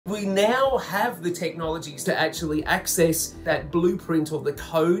We now have the technologies to actually access that blueprint or the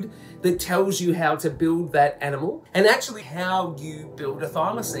code that tells you how to build that animal and actually how you build a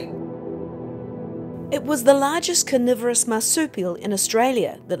thylacine. It was the largest carnivorous marsupial in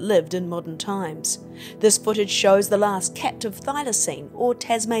Australia that lived in modern times. This footage shows the last captive thylacine, or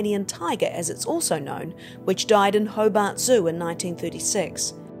Tasmanian tiger as it's also known, which died in Hobart Zoo in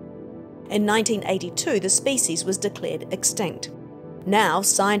 1936. In 1982, the species was declared extinct. Now,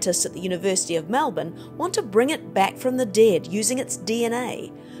 scientists at the University of Melbourne want to bring it back from the dead using its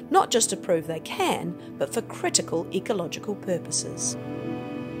DNA, not just to prove they can, but for critical ecological purposes.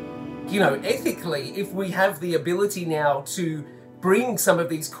 You know, ethically, if we have the ability now to bring some of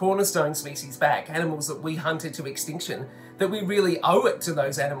these cornerstone species back, animals that we hunted to extinction, that we really owe it to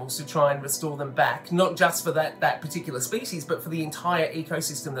those animals to try and restore them back, not just for that particular species, but for the entire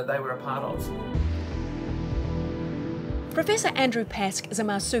ecosystem that they were a part of. Professor Andrew Pask is a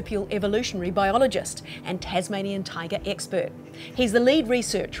marsupial evolutionary biologist and Tasmanian tiger expert. He's the lead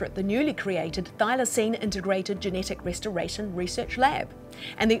researcher at the newly created Thylacine Integrated Genetic Restoration Research Lab.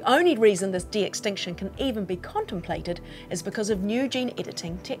 And the only reason this de-extinction can even be contemplated is because of new gene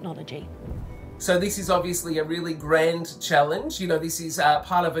editing technology. So this is obviously a really grand challenge. You know, this is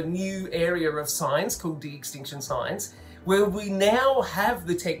part of a new area of science called de-extinction science, where we now have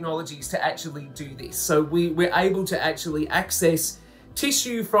the technologies to actually do this. So we're able to actually access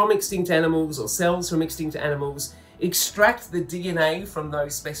tissue from extinct animals or cells from extinct animals, extract the DNA from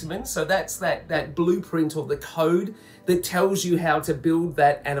those specimens. So that's that blueprint or the code that tells you how to build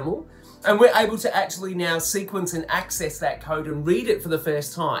that animal. And we're able to actually now sequence and access that code and read it for the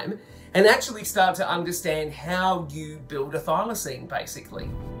first time and actually start to understand how you build a thylacine, basically.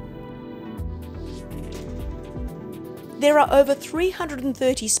 There are over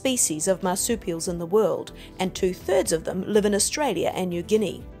 330 species of marsupials in the world, and 2/3 of them live in Australia and New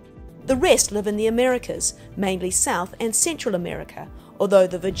Guinea. The rest live in the Americas, mainly South and Central America, although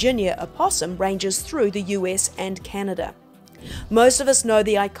the Virginia opossum ranges through the US and Canada. Most of us know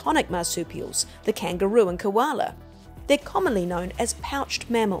the iconic marsupials, the kangaroo and koala. They're commonly known as pouched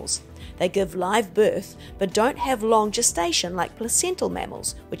mammals. They give live birth, but don't have long gestation like placental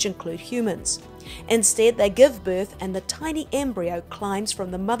mammals, which include humans. Instead, they give birth and the tiny embryo climbs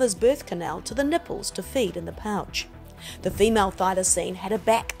from the mother's birth canal to the nipples to feed in the pouch. The female thylacine had a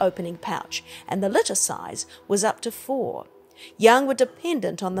back-opening pouch, and the litter size was up to 4. Young were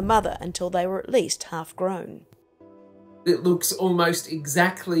dependent on the mother until they were at least half-grown. It looks almost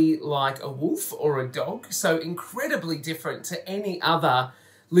exactly like a wolf or a dog, so incredibly different to any other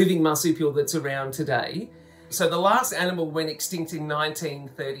living marsupial that's around today. So the last animal went extinct in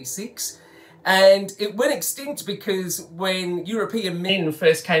 1936, and it went extinct because when European men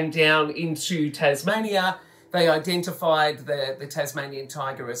first came down into Tasmania, they identified the Tasmanian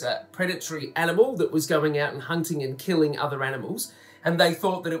tiger as a predatory animal that was going out and hunting and killing other animals. And they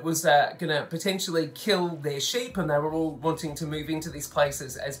thought that it was going to potentially kill their sheep, and they were all wanting to move into these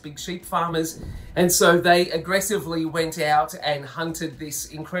places as big sheep farmers. And so they aggressively went out and hunted this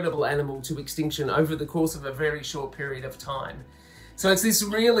incredible animal to extinction over the course of a very short period of time. So it's this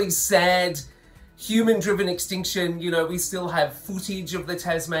really sad human-driven extinction. You know, we still have footage of the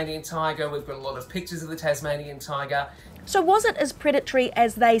Tasmanian tiger. We've got a lot of pictures of the Tasmanian tiger. So was it as predatory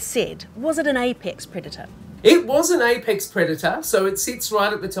as they said? Was it an apex predator? It was an apex predator, so it sits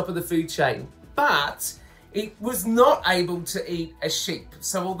right at the top of the food chain, but it was not able to eat a sheep.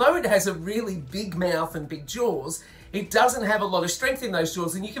 So although it has a really big mouth and big jaws, it doesn't have a lot of strength in those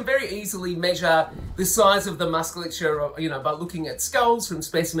jaws, and you can very easily measure the size of the musculature, you know, by looking at skulls from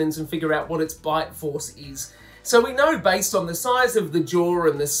specimens and figure out what its bite force is. So we know based on the size of the jaw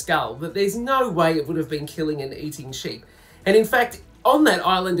and the skull that there's no way it would have been killing and eating sheep. And in fact, on that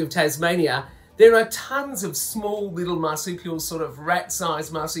island of Tasmania, there are tons of small little marsupials, sort of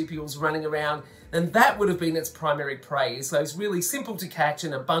rat-sized marsupials running around, and that would have been its primary prey, is those really simple to catch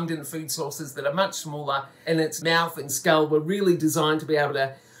and abundant food sources that are much smaller, and its mouth and skull were really designed to be able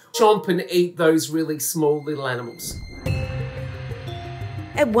to chomp and eat those really small little animals.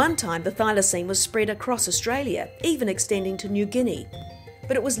 At one time, the thylacine was spread across Australia, even extending to New Guinea.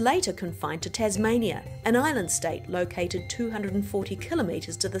 But it was later confined to Tasmania, an island state located 240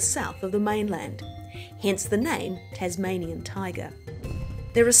 kilometres to the south of the mainland, hence the name Tasmanian tiger.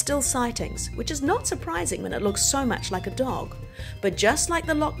 There are still sightings, which is not surprising when it looks so much like a dog, but just like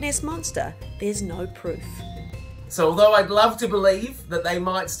the Loch Ness Monster, there's no proof. So although I'd love to believe that they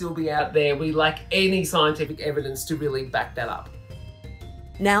might still be out there, we lack any scientific evidence to really back that up.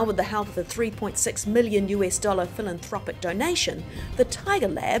 Now, with the help of a $3.6 million philanthropic donation, the Tiger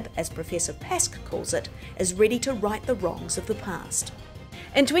Lab, as Professor Pask calls it, is ready to right the wrongs of the past.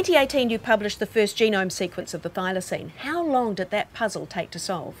 In 2018, you published the first genome sequence of the thylacine. How long did that puzzle take to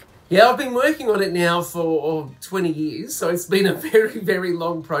solve? Yeah, I've been working on it now for 20 years, so it's been a very, very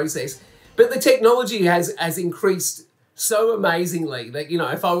long process. But the technology has increased so amazingly that,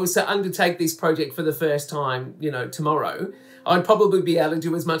 if I was to undertake this project for the first time, tomorrow, I'd probably be able to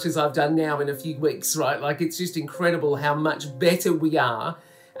do as much as I've done now in a few weeks, right? Like, it's just incredible how much better we are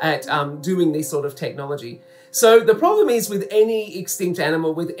at doing this sort of technology. So the problem is with any extinct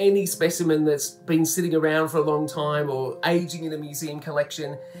animal, with any specimen that's been sitting around for a long time or aging in a museum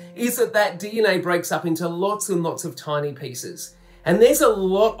collection, is that DNA breaks up into lots and lots of tiny pieces. And there's a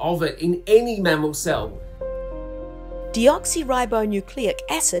lot of it in any mammal cell. Deoxyribonucleic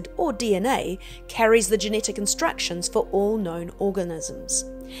acid, or DNA, carries the genetic instructions for all known organisms.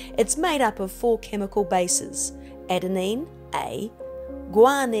 It's made up of 4 chemical bases: adenine, A,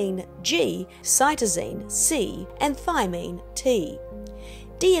 guanine, G, cytosine, C, and thymine, T.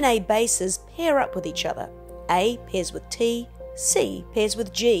 DNA bases pair up with each other. A pairs with T, C pairs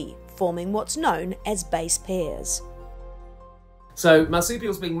with G, forming what's known as base pairs. So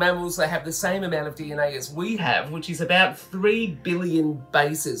marsupials, being mammals, they have the same amount of DNA as we have, which is about 3 billion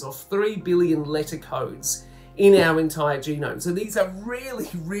bases or 3 billion letter codes in our entire genome. So these are really,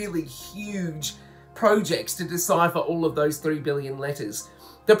 really huge projects to decipher all of those 3 billion letters.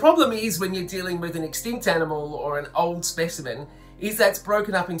 The problem is when you're dealing with an extinct animal or an old specimen is that's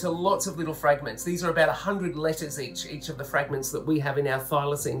broken up into lots of little fragments. These are about 100 letters each of the fragments that we have in our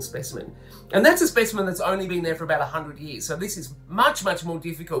thylacine specimen. And that's a specimen that's only been there for about 100 years. So this is much, much more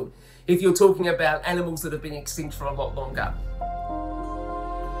difficult if you're talking about animals that have been extinct for a lot longer.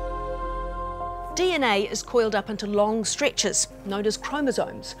 DNA is coiled up into long stretches, known as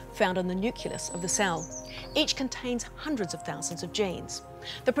chromosomes, found in the nucleus of the cell. Each contains hundreds of thousands of genes.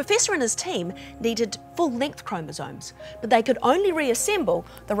 The professor and his team needed full-length chromosomes, but they could only reassemble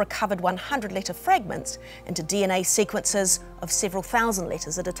the recovered 100-letter fragments into DNA sequences of several thousand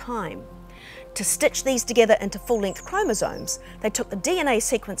letters at a time. To stitch these together into full-length chromosomes, they took the DNA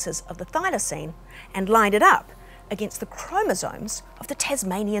sequences of the thylacine and lined it up against the chromosomes of the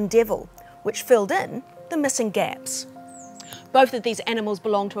Tasmanian devil, which filled in the missing gaps. Both of these animals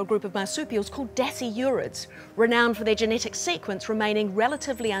belong to a group of marsupials called dasyurids, renowned for their genetic sequence remaining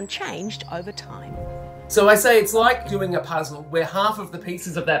relatively unchanged over time. So I say it's like doing a puzzle where half of the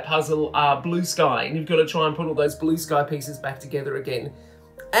pieces of that puzzle are blue sky, and you've got to try and put all those blue sky pieces back together again.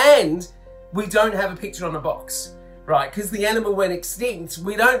 And we don't have a picture on a box, right? Because the animal went extinct,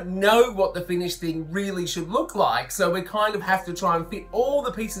 we don't know what the finished thing really should look like, so we kind of have to try and fit all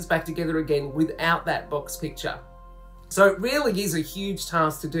the pieces back together again without that box picture. So it really is a huge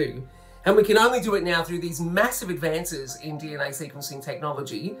task to do, and we can only do it now through these massive advances in DNA sequencing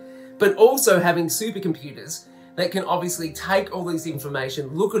technology, but also having supercomputers that can obviously take all this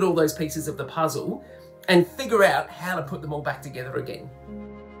information, look at all those pieces of the puzzle, and figure out how to put them all back together again.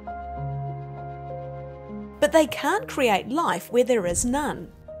 But they can't create life where there is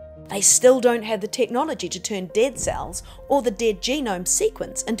none. They still don't have the technology to turn dead cells or the dead genome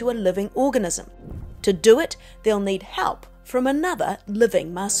sequence into a living organism. To do it, they'll need help from another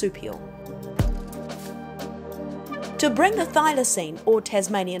living marsupial. To bring the thylacine, or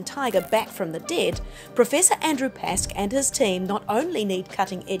Tasmanian tiger, back from the dead, Professor Andrew Pask and his team not only need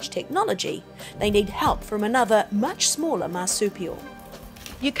cutting-edge technology, they need help from another, much smaller marsupial.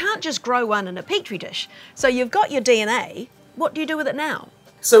 You can't just grow one in a petri dish, so you've got your DNA. What do you do with it now?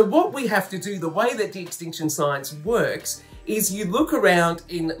 So what we have to do, the way that de-extinction science works, is you look around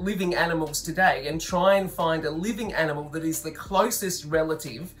in living animals today and try and find a living animal that is the closest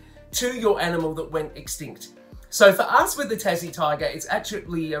relative to your animal that went extinct. So for us with the Tassie tiger, it's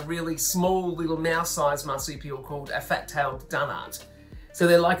actually a really small little mouse-sized marsupial called a fat-tailed dunnart. So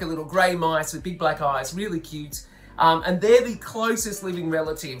they're like a little grey mice with big black eyes, really cute. And they're the closest living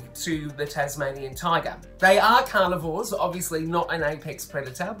relative to the Tasmanian tiger. They are carnivores, obviously not an apex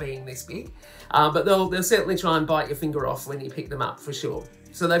predator being this big, but they'll certainly try and bite your finger off when you pick them up for sure.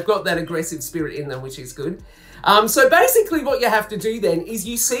 So they've got that aggressive spirit in them, which is good. So basically what you have to do then is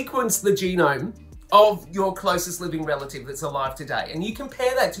you sequence the genome of your closest living relative that's alive today. And you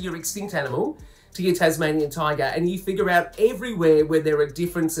compare that to your extinct animal, to your Tasmanian tiger, and you figure out everywhere where there are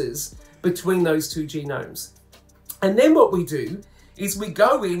differences between those two genomes. And then what we do is we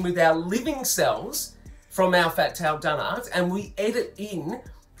go in with our living cells from our fat-tailed dunnart and we edit in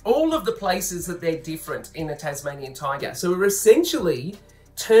all of the places that they're different in a Tasmanian tiger. So we're essentially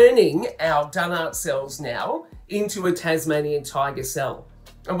turning our dunnart cells now into a Tasmanian tiger cell.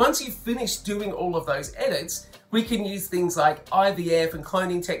 And once you've finished doing all of those edits, we can use things like IVF and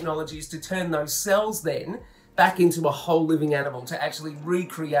cloning technologies to turn those cells then back into a whole living animal to actually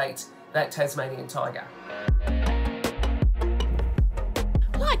recreate that Tasmanian tiger.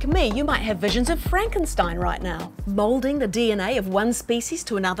 Like me, you might have visions of Frankenstein right now, moulding the DNA of one species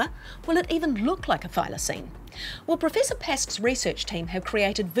to another. Will it even look like a thylacine? Well, Professor Pask's research team have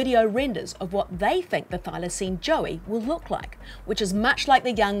created video renders of what they think the thylacine joey will look like, which is much like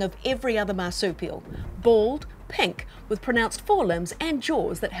the young of every other marsupial, bald, pink, with pronounced forelimbs and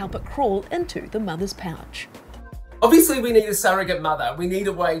jaws that help it crawl into the mother's pouch. Obviously, we need a surrogate mother. We need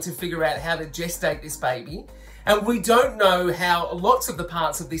a way to figure out how to gestate this baby. And we don't know how lots of the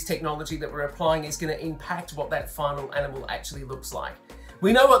parts of this technology that we're applying is going to impact what that final animal actually looks like.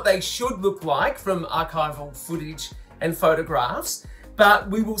 We know what they should look like from archival footage and photographs, but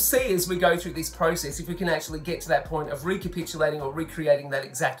we will see as we go through this process if we can actually get to that point of recapitulating or recreating that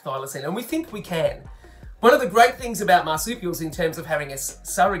exact thylacine, and we think we can. One of the great things about marsupials in terms of having a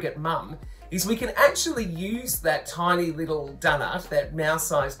surrogate mum is we can actually use that tiny little dunnart, that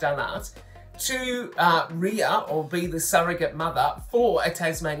mouse-sized dunnart, to rear or be the surrogate mother for a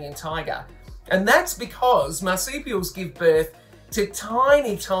Tasmanian tiger. And that's because marsupials give birth to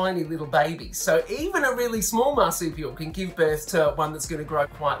tiny, tiny little babies. So even a really small marsupial can give birth to one that's going to grow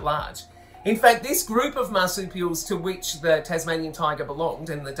quite large. In fact, this group of marsupials to which the Tasmanian tiger belonged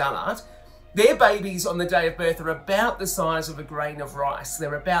and the dunnart, their babies on the day of birth are about the size of a grain of rice.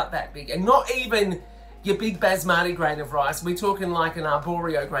 They're about that big, and not even your big basmati grain of rice. We're talking like an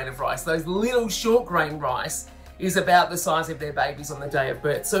arboreal grain of rice. Those little short grain rice is about the size of their babies on the day of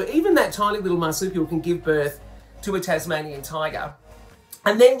birth. So even that tiny little marsupial can give birth to a Tasmanian tiger.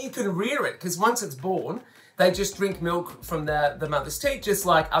 And then you can rear it, because once it's born, they just drink milk from the mother's teat, just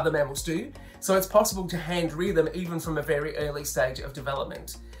like other mammals do. So it's possible to hand rear them even from a very early stage of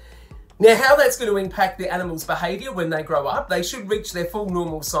development. Now, how that's going to impact the animal's behaviour when they grow up, they should reach their full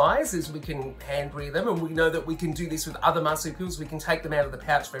normal size as we can hand rear them, and we know that we can do this with other marsupials. We can take them out of the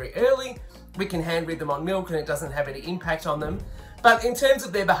pouch very early, we can hand rear them on milk and it doesn't have any impact on them. But in terms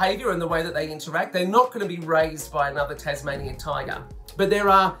of their behaviour and the way that they interact, they're not going to be raised by another Tasmanian tiger.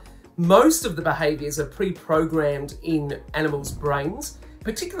 But most of the behaviours are pre-programmed in animals' brains,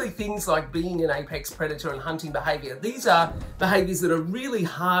 particularly things like being an apex predator and hunting behaviour. These are behaviours that are really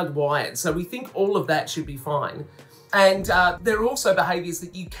hardwired, so we think all of that should be fine. And there are also behaviours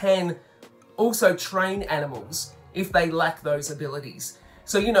that you can also train animals if they lack those abilities.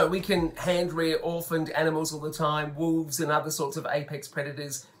 So, you know, we can hand rear orphaned animals all the time, wolves and other sorts of apex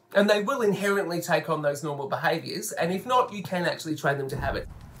predators, and they will inherently take on those normal behaviours, and if not, you can actually train them to have it.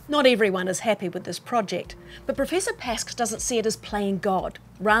 Not everyone is happy with this project, but Professor Pask doesn't see it as playing God.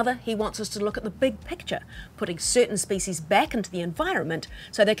 Rather, he wants us to look at the big picture, putting certain species back into the environment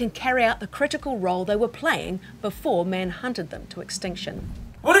so they can carry out the critical role they were playing before man hunted them to extinction.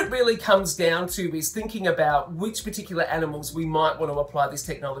 What it really comes down to is thinking about which particular animals we might want to apply this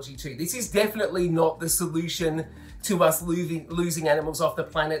technology to. This is definitely not the solution to us losing animals off the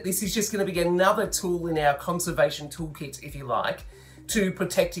planet. This is just going to be another tool in our conservation toolkit, if you like, to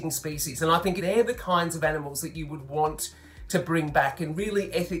protecting species. And I think they're the kinds of animals that you would want to bring back and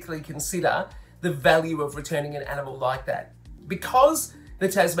really ethically consider the value of returning an animal like that. Because the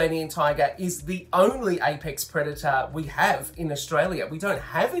Tasmanian tiger is the only apex predator we have in Australia. We don't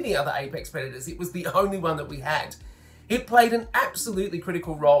have any other apex predators. It was the only one that we had. It played an absolutely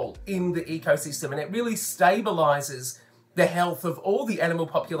critical role in the ecosystem, and it really stabilises the health of all the animal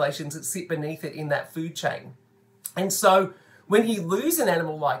populations that sit beneath it in that food chain. And so when you lose an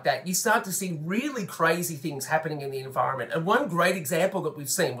animal like that, you start to see really crazy things happening in the environment. And one great example that we've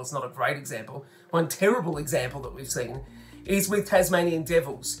seen, well, it's not a great example, one terrible example that we've seen is with Tasmanian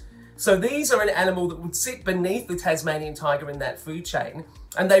devils. So these are an animal that would sit beneath the Tasmanian tiger in that food chain,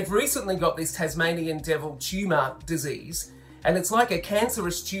 and they've recently got this Tasmanian devil tumour disease, and it's like a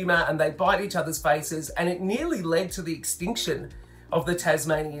cancerous tumour, and they bite each other's faces, and it nearly led to the extinction of the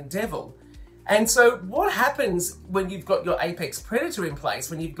Tasmanian devil. And so what happens when you've got your apex predator in place,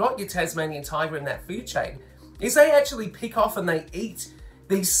 when you've got your Tasmanian tiger in that food chain, is they actually pick off and they eat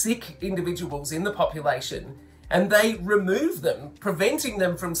these sick individuals in the population, and they remove them, preventing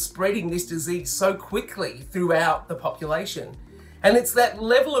them from spreading this disease so quickly throughout the population. And it's that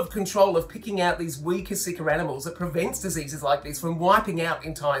level of control of picking out these weaker, sicker animals that prevents diseases like this from wiping out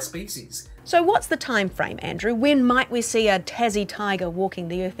entire species. So what's the time frame, Andrew? When might we see a Tassie tiger walking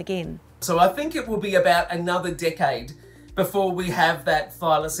the earth again? So I think it will be about another decade before we have that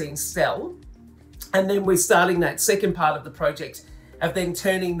thylacine cell. And then we're starting that second part of the project of then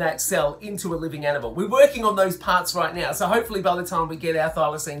turning that cell into a living animal. We're working on those parts right now, so hopefully by the time we get our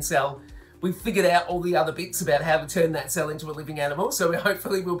thylacine cell, we've figured out all the other bits about how to turn that cell into a living animal, so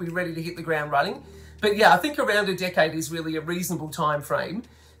hopefully we'll be ready to hit the ground running. But yeah, I think around a decade is really a reasonable time frame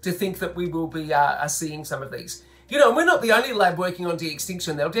to think that we will be seeing some of these. You know, and we're not the only lab working on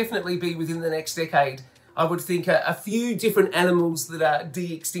de-extinction. There'll definitely be within the next decade, I would think, a few different animals that are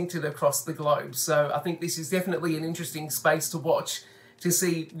de-extincted across the globe. So I think this is definitely an interesting space to watch to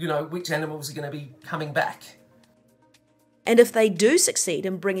see, you know, which animals are going to be coming back. And if they do succeed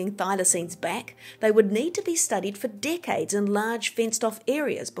in bringing thylacines back, they would need to be studied for decades in large fenced-off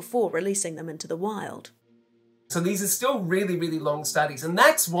areas before releasing them into the wild. So these are still really, really long studies, and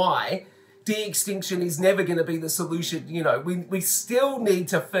that's why de-extinction is never going to be the solution. You know, we still need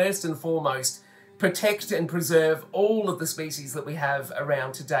to first and foremost protect and preserve all of the species that we have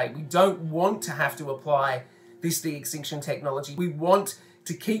around today. We don't want to have to apply this de-extinction technology. We want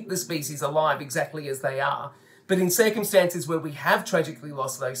to keep the species alive exactly as they are. But in circumstances where we have tragically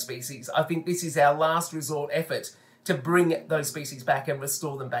lost those species, I think this is our last resort effort to bring those species back and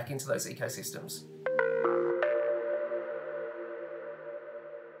restore them back into those ecosystems.